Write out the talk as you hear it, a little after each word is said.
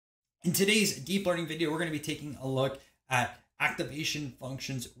In today's deep learning video, we're going to be taking a look at activation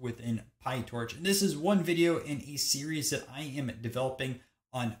functions within PyTorch. And this is one video in a series that I am developing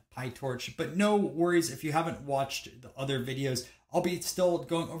on PyTorch. But no worries if you haven't watched the other videos. I'll be still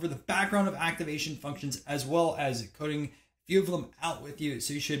going over the background of activation functions as well as coding a few of them out with you.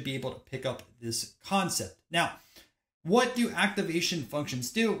 So you should be able to pick up this concept. Now, what do activation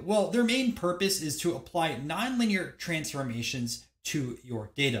functions do? Well, their main purpose is to apply nonlinear transformations to your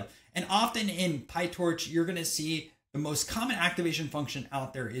data. And often in PyTorch, you're going to see the most common activation function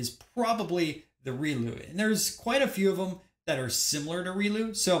out there is probably the ReLU. And there's quite a few of them that are similar to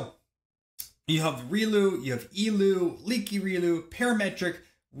ReLU. So you have ReLU, you have ELU, Leaky ReLU, parametric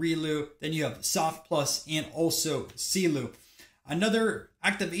ReLU, then you have soft plus and also CELU. Another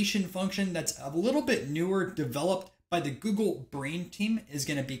activation function that's a little bit newer, developed by the Google Brain team, is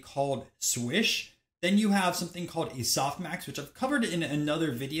going to be called Swish. Then you have something called a Softmax, which I've covered in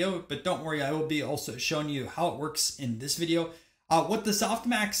another video, but don't worry, I will be also showing you how it works in this video. What the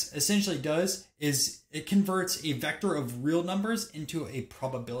Softmax essentially does is it converts a vector of real numbers into a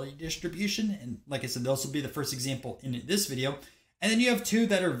probability distribution. And like I said, this will be the first example in this video. And then you have two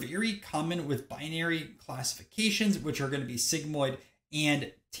that are very common with binary classifications, which are going to be Sigmoid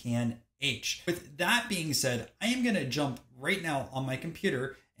and Tanh. With that being said, I am going to jump right now on my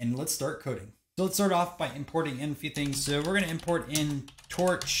computer and let's start coding. So let's start off by importing in a few things. So we're going to import in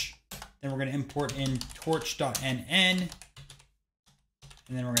torch, then we're going to import in torch.nn, and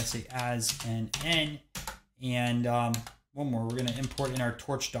then we're going to say as nn, and one more, we're going to import in our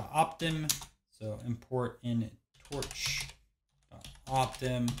torch.optim. So import in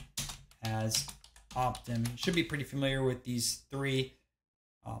torch.optim as optim. You should be pretty familiar with these three.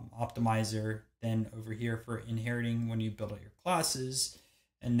 Optimizer, then over here for inheriting when you build out your classes,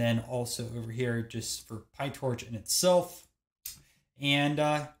 and then also over here just for PyTorch in itself, and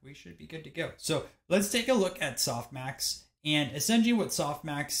we should be good to go. So let's take a look at Softmax. And essentially what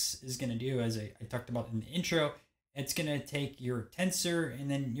Softmax is going to do, as I talked about in the intro, it's going to take your tensor and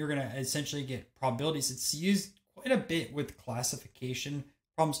then you're going to essentially get probabilities. It's used quite a bit with classification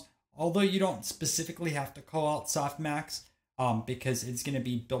problems, although you don't specifically have to call out Softmax because it's going to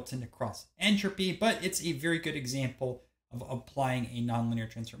be built into cross entropy, but it's a very good example of applying a nonlinear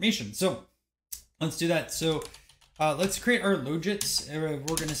transformation. So let's do that. So let's create our logits. We're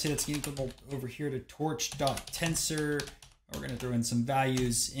going to say that's equal over here to torch.tensor. We're going to throw in some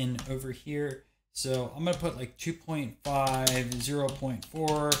values in over here. So I'm going to put like 2.5,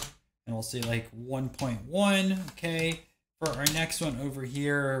 0.4, and we'll say like 1.1. Okay. For our next one over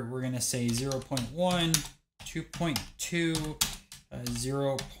here, we're going to say 0.1, 2.2,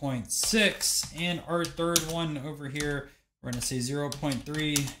 0.6, and our third one over here, we're going to say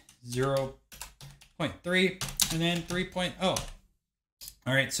 0.3, 0.3, and then 3.0.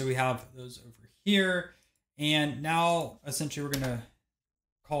 All right, so we have those over here. And now, essentially, we're going to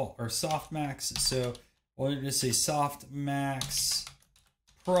call our Softmax. So we'll just say Softmax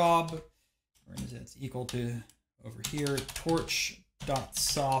prob. We're going to say it's equal to, over here,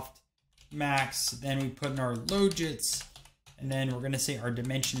 torch.softmax. Then we put in our logits. And then we're going to say our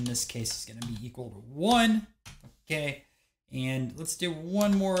dimension in this case is going to be equal to 1. Okay. And let's do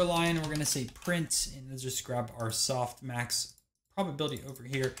one more line. We're going to say print, and let's just grab our Softmax probability over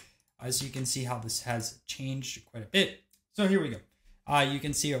here. So you can see how this has changed quite a bit. So here we go. You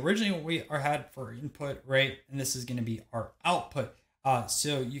can see originally what we had for our input, right? And this is going to be our output.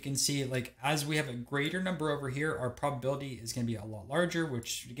 So you can see, like, as we have a greater number over here, our probability is going to be a lot larger,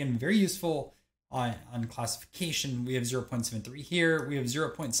 which again, very useful on classification. We have 0.73 here. We have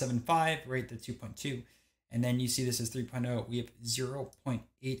 0.75, right? The 2.2. And then you see this is 3.0. We have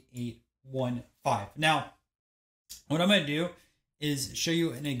 0.8815. Now, what I'm going to do is show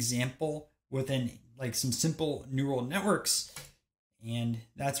you an example within like some simple neural networks. And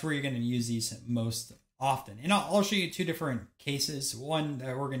that's where you're going to use these most often. And I'll show you two different cases. One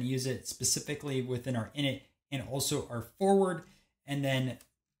that we're going to use it specifically within our init and also our forward. And then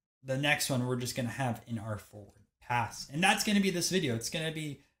the next one we're just going to have in our forward pass. And that's going to be this video. It's going to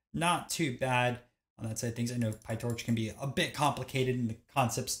be not too bad on that side of things. I know PyTorch can be a bit complicated and the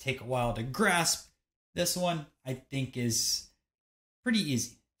concepts take a while to grasp. This one I think is pretty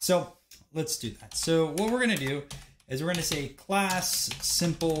easy. So let's do that. So what we're going to do is we're going to say class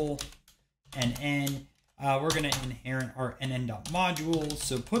simple nn. We're going to inherit our nn.module.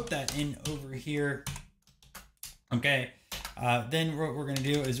 So put that in over here. Okay. Then what we're going to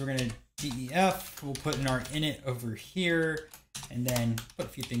do is we're going to def. We'll put in our init over here and then put a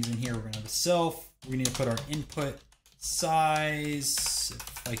few things in here. We're going to have a self. We need to put our input size.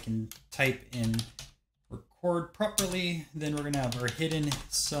 If I can type in record properly. Then we're going to have our hidden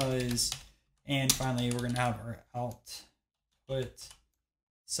size. And finally, we're going to have our output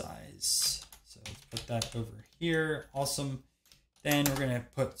size. So let's put that over here. Awesome. Then we're going to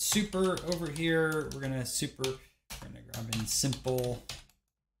put super over here. We're going to grab in simple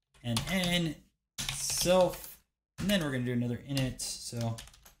and n self. And then we're going to do another init. So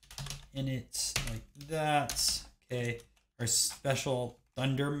init like that. Okay. Our special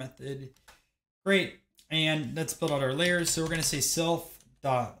thunder method. Great. And let's build out our layers. So we're going to say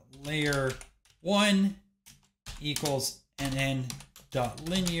self.layer1 equals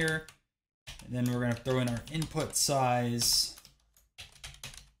nn.linear. And then we're going to throw in our input size.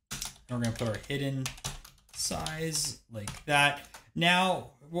 And we're going to put our hidden size like that.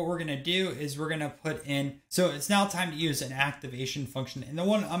 Now, what we're going to do is we're going to put in, so it's now time to use an activation function. And the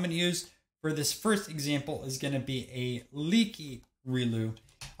one I'm going to use for this first example is going to be a Leaky ReLU.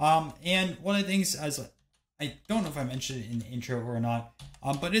 And one of the things, as I don't know if I mentioned it in the intro or not,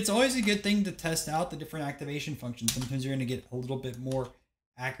 but it's always a good thing to test out the different activation functions. Sometimes you're going to get a little bit more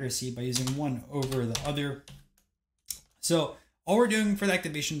accuracy by using one over the other. So all we're doing for the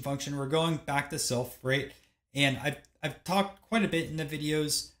activation function, we're going back to self, right? And I've talked quite a bit in the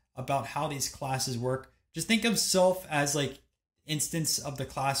videos about how these classes work. Just think of self as like instance of the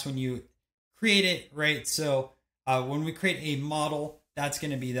class when you create it, right? So when we create a model, that's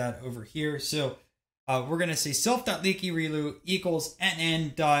going to be that over here. So we're going to say self.leakyReLU equals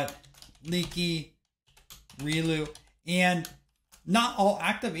nn.leakyReLU. And not all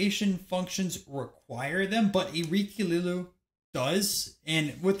activation functions require them, but a Leaky ReLU does.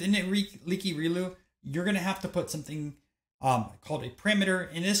 And within a Leaky ReLU, you're going to have to put something called a parameter.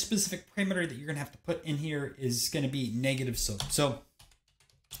 And this specific parameter that you're going to have to put in here is going to be negative slope. So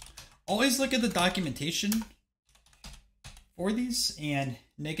always look at the documentation for these, and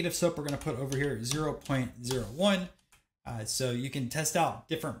negative slope we're going to put over here 0.01. So you can test out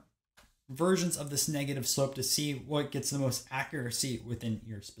different versions of this negative slope to see what gets the most accuracy within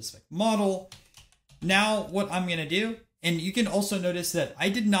your specific model. Now what I'm going to do, and you can also notice that I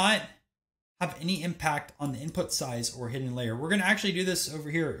did not have any impact on the input size or hidden layer. We're going to actually do this over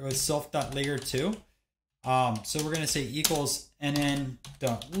here with self.layer2. So we're going to say equals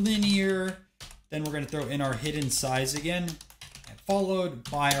nn.linear. Then we're going to throw in our hidden size again, followed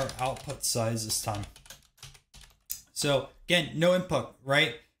by our output size this time. So again, no input,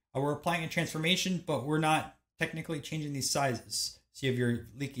 right? We're applying a transformation, but we're not technically changing these sizes. So you have your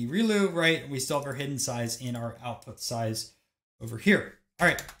Leaky ReLU, right? We still have our hidden size and our output size over here. All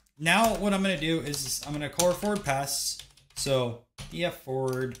right. Now what I'm going to do is I'm going to call our forward pass. So df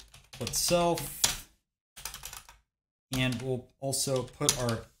forward, put self, and we'll also put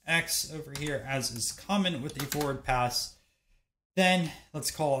our x over here as is common with a forward pass. Then let's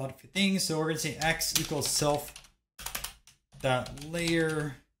call out a few things. So we're going to say x equals self dot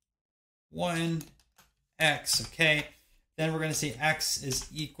layer 1 x. Okay. Then we're going to say x is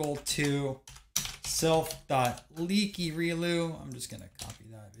equal to self dot leaky ReLU. I'm just going to copy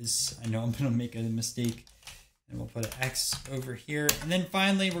that. I know I'm going to make a mistake, and we'll put an x over here. And then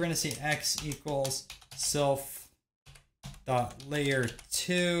finally, we're going to say x equals self dot layer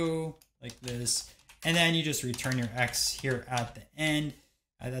 2 like this. And then you just return your x here at the end.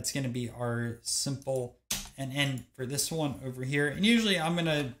 That's going to be our simple and for this one over here. And usually I'm going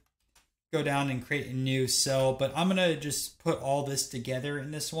to go down and create a new cell, but I'm going to just put all this together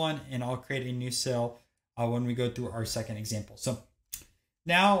in this one, and I'll create a new cell when we go through our second example. So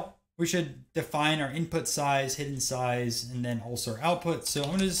now we should define our input size, hidden size, and then also our output. So I'm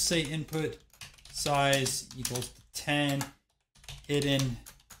going to just say input size equals to 10, hidden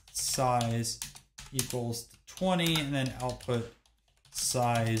size equals to 20, and then output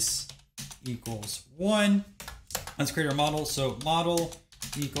size equals 1. Let's create our model. So model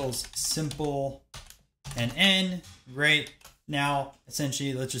equals simple and n, right? Now,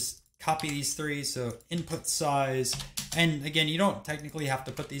 essentially, let's just copy these three. So input size, and again, you don't technically have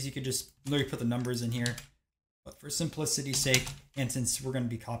to put these. You could just literally put the numbers in here. But for simplicity's sake, and since we're going to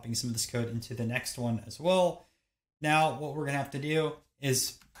be copying some of this code into the next one as well, now what we're going to have to do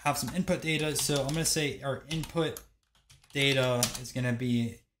is have some input data. So I'm going to say our input data is going to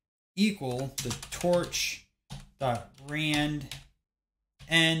be equal to torch.rand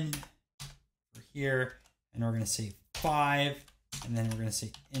n for here, and we're going to say 5, and then we're going to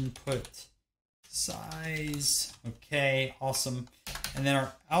say input size. Okay, awesome. And then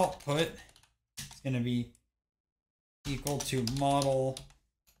our output is going to be equal to model.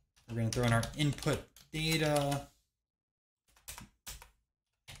 We're going to throw in our input data.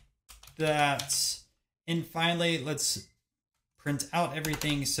 And finally, let's print out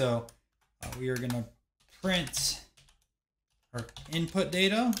everything. So we are going to print our input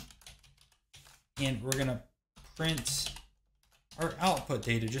data, and we're going to print our output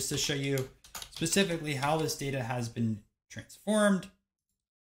data just to show you specifically how this data has been transformed.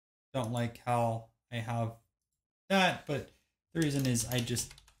 Don't like how I have that, but the reason is I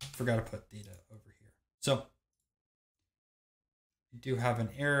just forgot to put data over here. So I do have an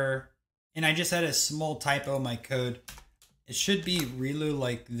error, and I just had a small typo in my code. It should be ReLU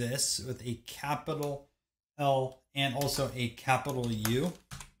like this with a capital L and also a capital U.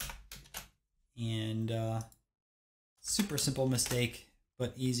 And super simple mistake,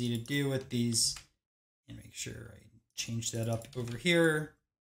 but easy to do with these. And make sure I change that up over here.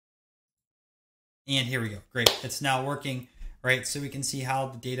 And here we go. Great. It's now working, right? So we can see how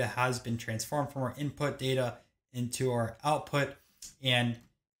the data has been transformed from our input data into our output. And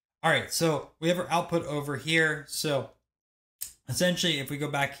all right, so we have our output over here. So essentially, if we go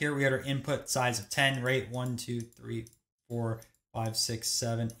back here, we had our input size of 10, right? 1, 2, 3, 4, 5, 6,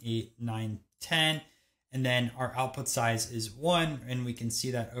 7, 8, 9, 10. And then our output size is 1, and we can see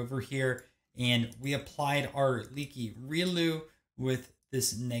that over here. And we applied our Leaky ReLU with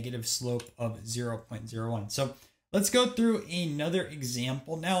this negative slope of 0.01. So let's go through another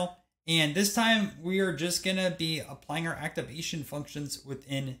example now. And this time we are just gonna be applying our activation functions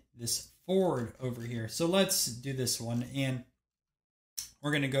within this forward over here. So let's do this one, and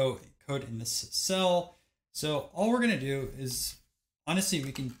we're gonna go code in this cell. So all we're gonna do is, honestly,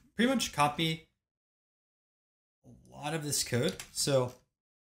 we can pretty much copy a lot of this code. So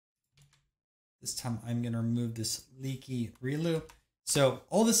this time I'm gonna remove this Leaky ReLU. So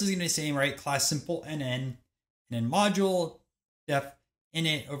all this is gonna be the same, right? Class simple NN, and then module, def,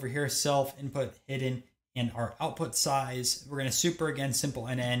 init over here, self, input, hidden, and our output size. We're gonna super again, simple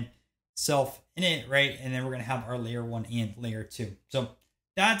NN, self, init, right? And then we're gonna have our layer 1 and layer 2. So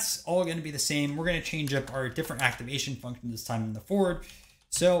that's all gonna be the same. We're gonna change up our different activation function this time in the forward.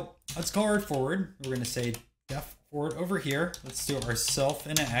 So let's call our forward. We're gonna say def forward over here. Let's do our self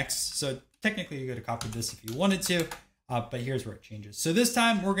in an X. So technically you could have copied this if you wanted to, but here's where it changes. So this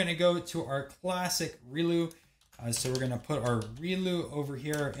time we're gonna go to our classic ReLU. So we're gonna put our ReLU over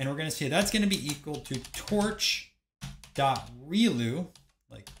here, and we're gonna say that's gonna be equal to torch.ReLU,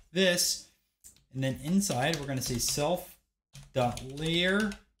 like this. And then inside, we're gonna say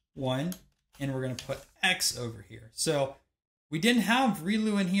self.layer1, and we're gonna put X over here. So we didn't have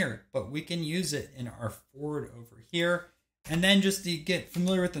ReLU in here, but we can use it in our forward over here. And then just to get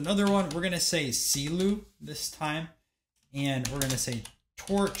familiar with another one, we're gonna say CELU this time, and we're gonna say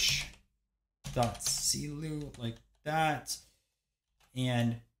torch.CELU like that.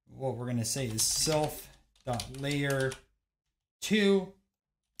 And what we're gonna say is self.layer2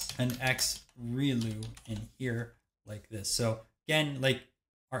 and X ReLU in here like this. So again, like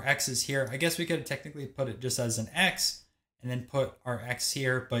our X is here. I guess we could technically put it just as an X and then put our X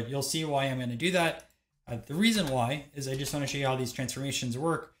here, but you'll see why I'm gonna do that. The reason why is I just wanna show you how these transformations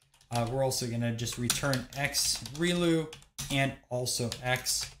work. We're also gonna just return X ReLU and also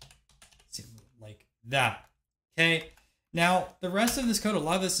X like that. Okay. Now the rest of this code, a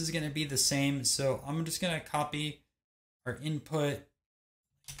lot of this is going to be the same. So I'm just going to copy our input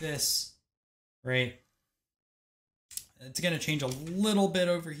like this, right? It's going to change a little bit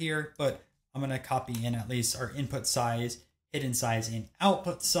over here, but I'm going to copy in at least our input size, hidden size, and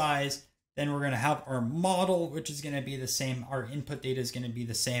output size. Then we're going to have our model, which is going to be the same. Our input data is going to be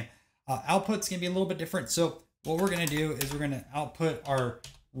the same. Output's going to be a little bit different. So what we're going to do is we're going to output our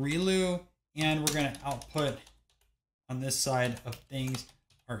ReLU, and we're going to output on this side of things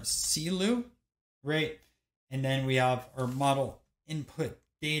our CELU, right? And then we have our model input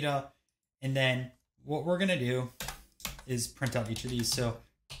data. And then what we're going to do is print out each of these. So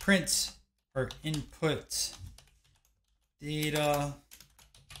print our input data.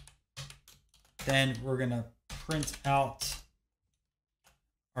 Then we're going to print out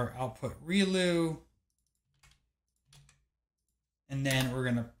our output ReLU. And then we're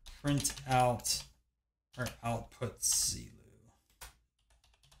going to print out our output CELU.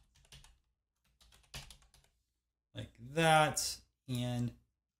 Like that. And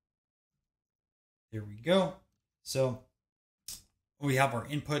there we go. So we have our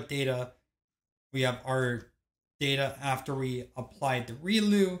input data. We have our data after we applied the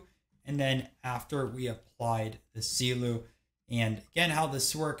ReLU, and then after we applied the CELU. And again, how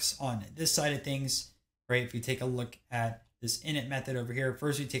this works on this side of things, right? If you take a look at this init method over here,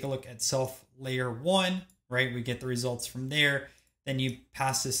 first we take a look at self layer 1, right? We get the results from there. Then you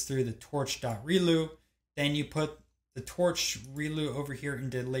pass this through the torch.ReLU. Then you put the torch ReLU over here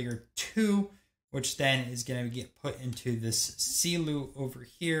into layer 2, which then is going to get put into this CELU over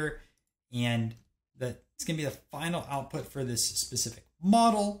here. And that it's going to be the final output for this specific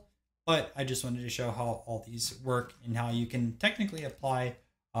model, but I just wanted to show how all these work and how you can technically apply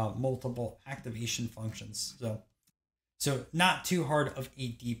multiple activation functions. So not too hard of a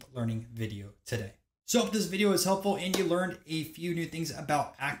deep learning video today. So I hope this video was helpful and you learned a few new things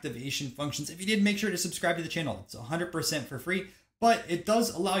about activation functions. If you did, make sure to subscribe to the channel. It's 100% for free, but it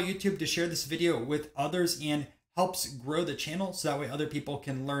does allow YouTube to share this video with others and helps grow the channel so that way other people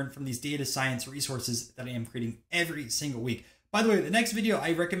can learn from these data science resources that I am creating every single week. By the way, the next video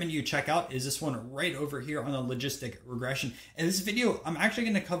I recommend you check out is this one right over here on the logistic regression. In this video, I'm actually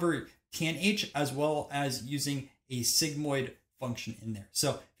going to cover Tanh as well as using a sigmoid function in there. So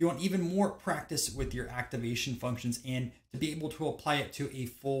if you want even more practice with your activation functions and to be able to apply it to a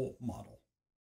full model.